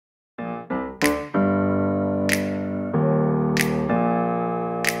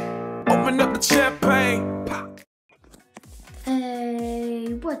up the champagne. Pop.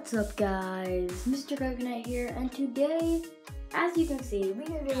 Hey, what's up guys? Mr. Coconut here, and today, as you can see, we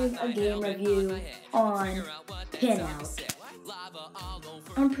are doing a game review on Pinout.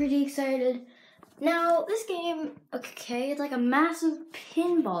 I'm pretty excited. Now, this game, okay, it's like a massive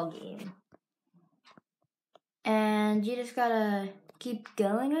pinball game. And you just gotta keep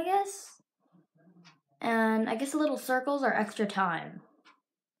going, I guess? And I guess the little circles are extra time.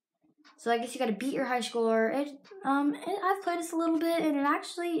 So I guess you gotta beat your high score. I've played this a little bit, and it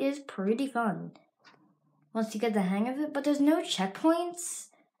actually is pretty fun once you get the hang of it. But there's no checkpoints,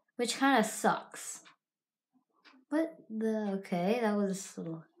 which kind of sucks. Okay, that was a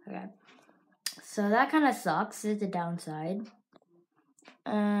little, okay. So that kind of sucks, is the downside.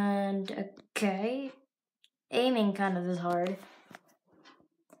 And, okay, aiming kind of is hard.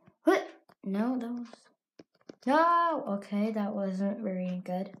 What? No, that was... No! Okay, that wasn't very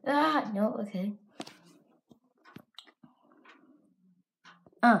good. No, okay.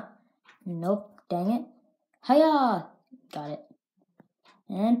 Nope, dang it. Hiya! Got it.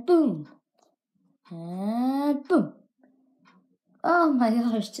 And boom! And boom! Oh my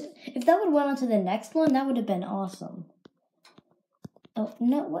gosh. If that would have went on to the next one, that would have been awesome. Oh,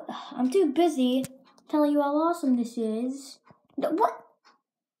 no, what? I'm too busy telling you how awesome this is. No, what?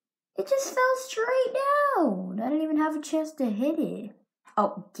 It just fell straight down. I didn't even have a chance to hit it.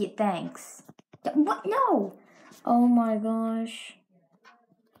 Oh, yeah, thanks. What? No! Oh my gosh.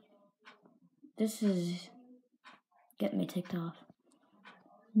 This is getting me ticked off.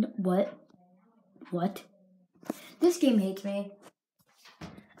 What? What? This game hates me.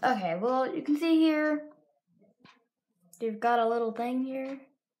 Okay, well, you can see here, you've got a little thing here.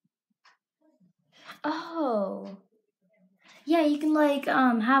 Oh. Yeah, you can, like,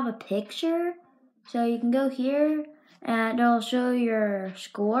 have a picture. So you can go here, and it'll show your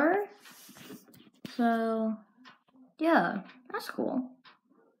score. So, yeah, that's cool.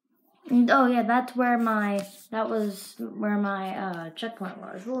 And, oh, yeah, that was where my checkpoint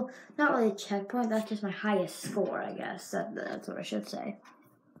was. Well, not really a checkpoint, that's just my highest score, I guess. That's what I should say.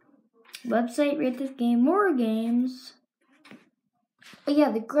 Website, rate this game, more games. But yeah,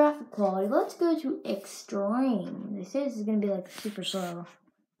 the graphic quality. Let's go to extreme. They say this is going to be like super slow.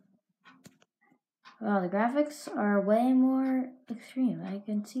 Wow, the graphics are way more extreme. I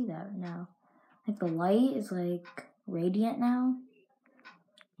can see that now. Like the light is like radiant now.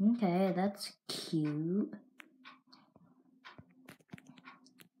 Okay, that's cute.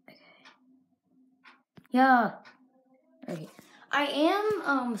 Okay. Yeah. Okay. I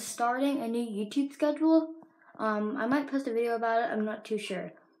am starting a new YouTube schedule. I might post a video about it. I'm not too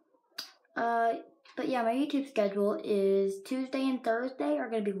sure. But yeah, my YouTube schedule is Tuesday and Thursday are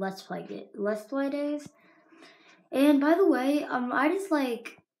gonna be Let's Play days. And by the way, I just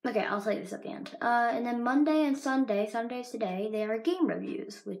like, okay, I'll say this at the end. And then Monday and Sunday, some days today, they are game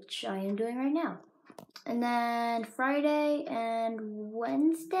reviews, which I am doing right now. And then Friday and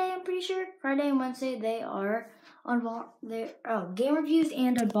Wednesday, I'm pretty sure. Friday and Wednesday, they are game reviews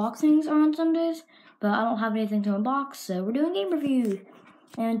and unboxings are on Sundays. But I don't have anything to unbox, so we're doing game reviews.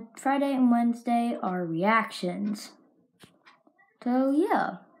 And Friday and Wednesday are reactions. So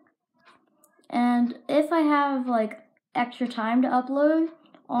yeah. And if I have like extra time to upload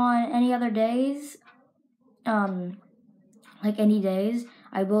on any other days, like any days,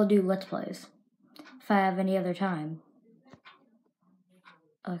 I will do Let's Plays. If I have any other time.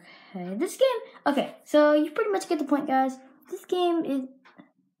 Okay, this game, okay, so you pretty much get the point, guys. This game is,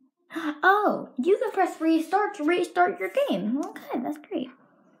 oh, you can press restart to restart your game. Okay, that's great.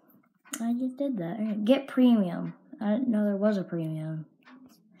 I just did that. All right, get premium. I didn't know there was a premium.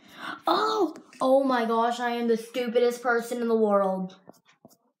 Oh my gosh, I am the stupidest person in the world.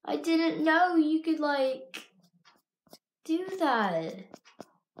 I didn't know you could, like, do that.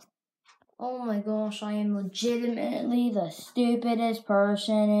 Oh my gosh, I am legitimately the stupidest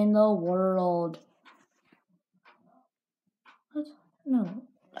person in the world. What? No.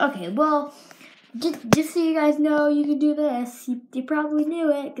 Okay, well, just so you guys know, you can do this. You probably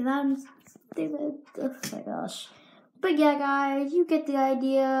knew it, because I'm stupid. Oh my gosh. But yeah, guys, you get the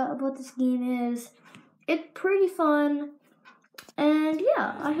idea of what this game is. It's pretty fun. And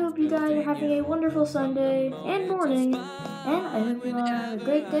yeah, I hope you guys are having a wonderful Sunday and morning. And I hope you all have a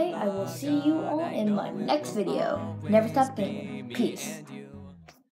great day. I will see you all in my next video. Never stop gaming. Peace.